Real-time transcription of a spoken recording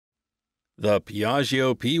The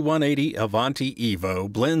Piaggio P180 Avanti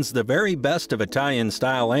Evo blends the very best of Italian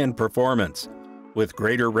style and performance, with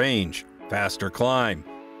greater range, faster climb,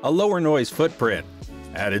 a lower noise footprint,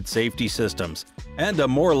 added safety systems, and a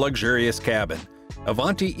more luxurious cabin.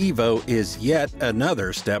 Avanti Evo is yet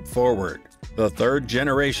another step forward. The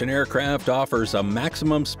third-generation aircraft offers a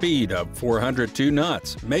maximum speed of 402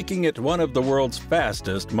 knots, making it one of the world's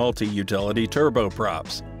fastest multi-utility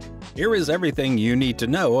turboprops. Here is everything you need to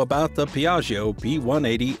know about the Piaggio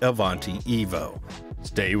P180 Avanti Evo.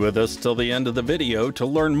 Stay with us till the end of the video to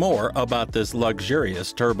learn more about this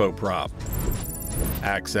luxurious turboprop.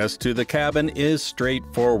 Access to the cabin is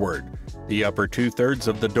straightforward. The upper two-thirds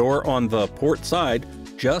of the door on the port side,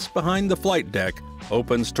 just behind the flight deck,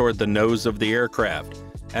 opens toward the nose of the aircraft,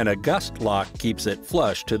 and a gust lock keeps it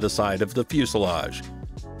flush to the side of the fuselage.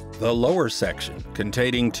 The lower section,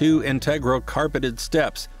 containing two integral carpeted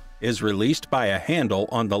steps, is released by a handle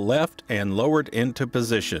on the left and lowered into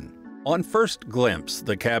position. On first glimpse,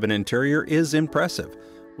 the cabin interior is impressive,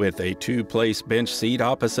 with a two-place bench seat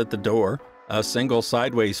opposite the door, a single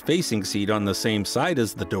sideways facing seat on the same side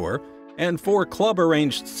as the door, and four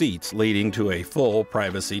club-arranged seats leading to a full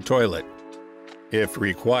privacy toilet. If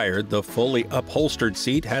required, the fully upholstered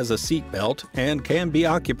seat has a seat belt and can be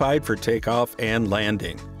occupied for takeoff and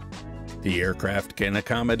landing. The aircraft can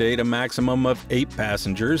accommodate a maximum of 8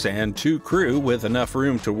 passengers and 2 crew with enough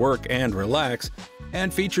room to work and relax,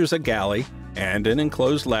 and features a galley and an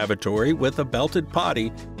enclosed lavatory with a belted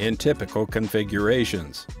potty in typical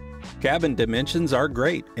configurations. Cabin dimensions are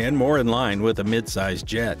great and more in line with a mid-sized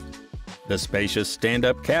jet. The spacious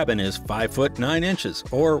stand-up cabin is 5 foot 9 inches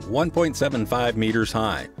or 1.75 meters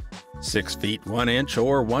high, 6 feet 1 inch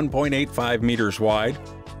or 1.85 meters wide,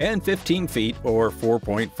 and 15 feet or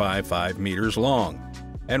 4.55 meters long.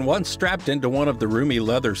 And once strapped into one of the roomy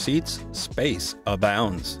leather seats, space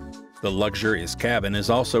abounds. The luxurious cabin is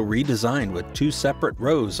also redesigned with 2 separate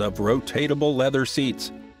rows of rotatable leather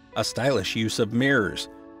seats, a stylish use of mirrors,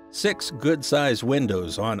 6 good-sized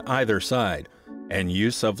windows on either side, and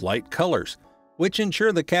use of light colors, which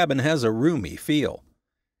ensure the cabin has a roomy feel.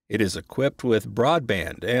 It is equipped with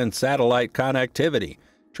broadband and satellite connectivity,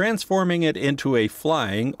 transforming it into a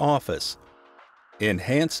flying office.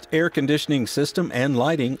 Enhanced air conditioning system and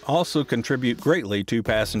lighting also contribute greatly to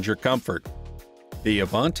passenger comfort. The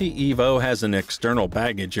Avanti Evo has an external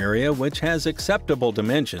baggage area which has acceptable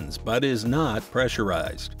dimensions but is not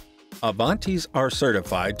pressurized. Avantis are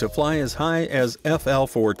certified to fly as high as FL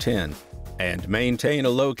 410 and maintain a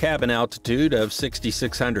low cabin altitude of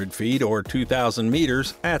 6,600 feet or 2,000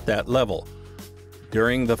 meters at that level.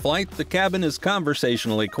 During the flight, the cabin is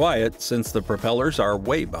conversationally quiet since the propellers are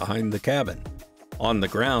way behind the cabin. On the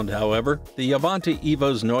ground, however, the Avanti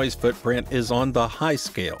Evo's noise footprint is on the high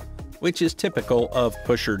scale, which is typical of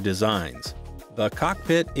pusher designs. The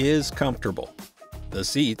cockpit is comfortable. The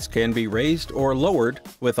seats can be raised or lowered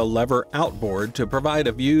with a lever outboard to provide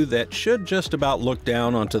a view that should just about look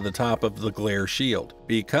down onto the top of the glare shield.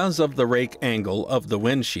 Because of the rake angle of the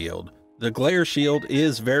windshield, the glare shield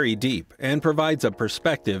is very deep and provides a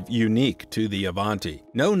perspective unique to the Avanti.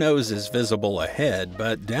 No nose is visible ahead,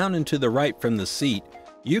 but down and to the right from the seat,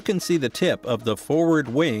 you can see the tip of the forward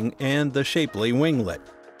wing and the shapely winglet.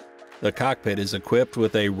 The cockpit is equipped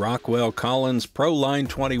with a Rockwell Collins ProLine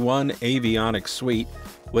 21 avionics suite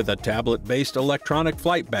with a tablet-based electronic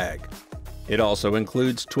flight bag. It also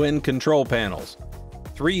includes twin control panels,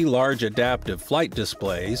 3 large adaptive flight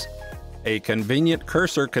displays, a convenient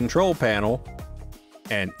cursor control panel,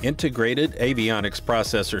 an integrated avionics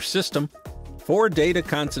processor system, 4 data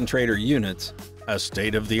concentrator units, a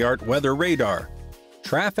state-of-the-art weather radar,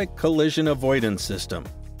 traffic collision avoidance system,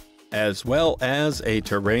 as well as a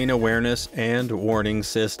terrain awareness and warning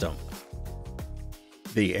system.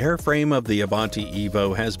 The airframe of the Avanti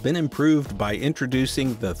Evo has been improved by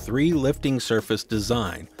introducing the 3 lifting surface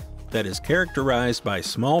design that is characterized by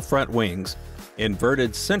small front wings,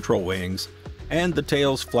 inverted central wings, and the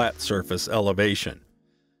tail's flat surface elevation.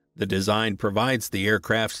 The design provides the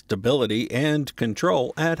aircraft stability and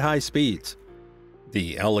control at high speeds.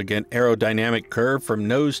 The elegant aerodynamic curve from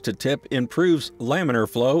nose to tip improves laminar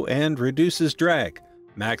flow and reduces drag,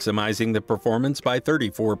 maximizing the performance by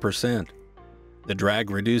 34%. The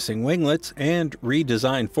drag-reducing winglets and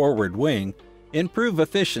redesigned forward wing improve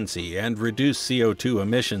efficiency and reduce CO2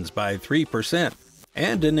 emissions by 3%,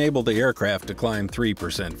 and enable the aircraft to climb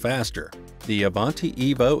 3% faster. The Avanti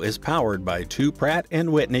Evo is powered by 2 Pratt &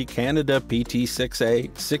 Whitney Canada PT6A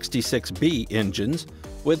 66B engines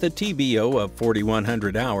with a TBO of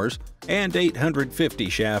 4,100 hours and 850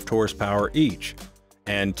 shaft horsepower each,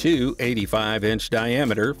 and two 85-inch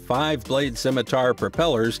diameter 5-blade scimitar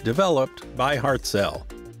propellers developed by Hartzell.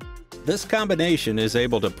 This combination is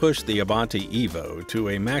able to push the Avanti Evo to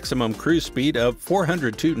a maximum cruise speed of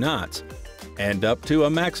 402 knots and up to a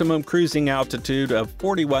maximum cruising altitude of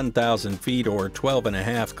 41,000 feet or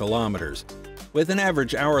 12.5 kilometers, with an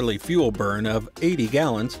average hourly fuel burn of 80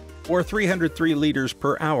 gallons or 303 liters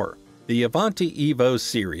per hour. The Avanti Evo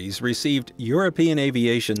series received European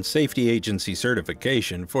Aviation Safety Agency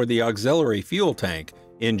certification for the auxiliary fuel tank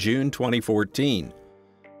in June 2014.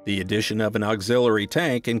 The addition of an auxiliary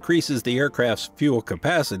tank increases the aircraft's fuel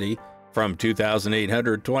capacity from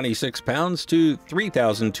 2,826 pounds to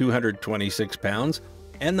 3,226 pounds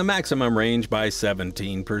and the maximum range by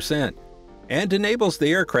 17%, and enables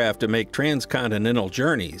the aircraft to make transcontinental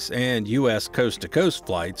journeys and U.S. coast-to-coast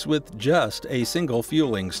flights with just a single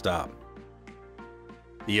fueling stop.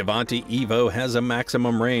 The Avanti Evo has a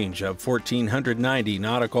maximum range of 1,490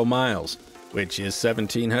 nautical miles, which is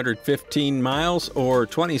 1,715 miles or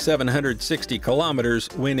 2,760 kilometers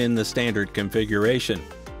when in the standard configuration,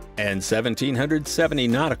 and 1,770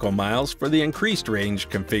 nautical miles for the increased range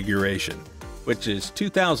configuration, which is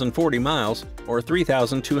 2,040 miles or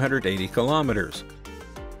 3,280 kilometers.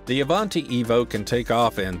 The Avanti Evo can take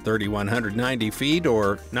off in 3,190 feet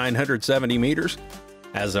or 970 meters,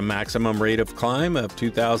 has a maximum rate of climb of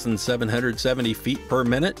 2,770 feet per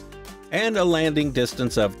minute, and a landing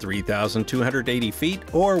distance of 3,280 feet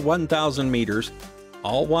or 1,000 meters,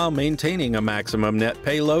 all while maintaining a maximum net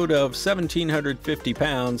payload of 1,750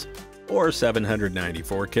 pounds or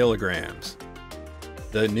 794 kilograms.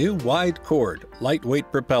 The new wide-chord,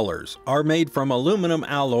 lightweight propellers are made from aluminum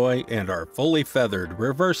alloy and are fully feathered,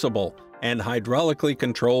 reversible, and hydraulically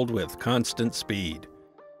controlled with constant speed.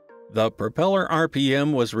 The propeller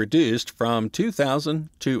RPM was reduced from 2,000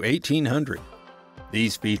 to 1,800.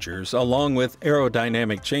 These features, along with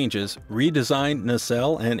aerodynamic changes, redesigned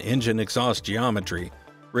nacelle and engine exhaust geometry,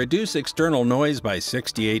 reduce external noise by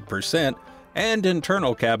 68% and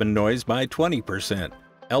internal cabin noise by 20%,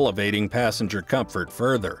 elevating passenger comfort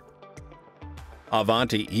further.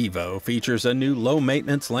 Avanti Evo features a new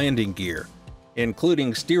low-maintenance landing gear,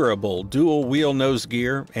 including steerable dual-wheel nose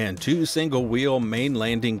gear and two single-wheel main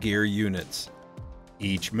landing gear units.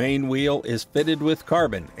 Each main wheel is fitted with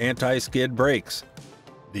carbon anti-skid brakes.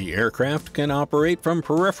 The aircraft can operate from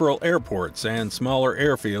peripheral airports and smaller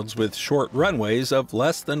airfields with short runways of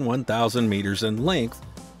less than 1,000 meters in length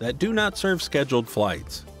that do not serve scheduled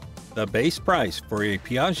flights. The base price for a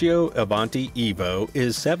Piaggio Avanti Evo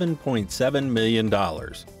is $7.7 million,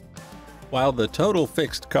 while the total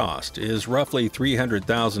fixed cost is roughly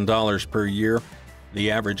 $300,000 per year. The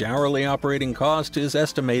average hourly operating cost is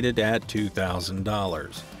estimated at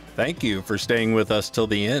 $2,000. Thank you for staying with us till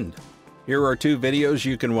the end. Here are two videos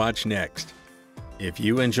you can watch next. If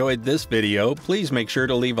you enjoyed this video, please make sure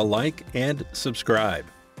to leave a like and subscribe.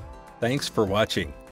 Thanks for watching.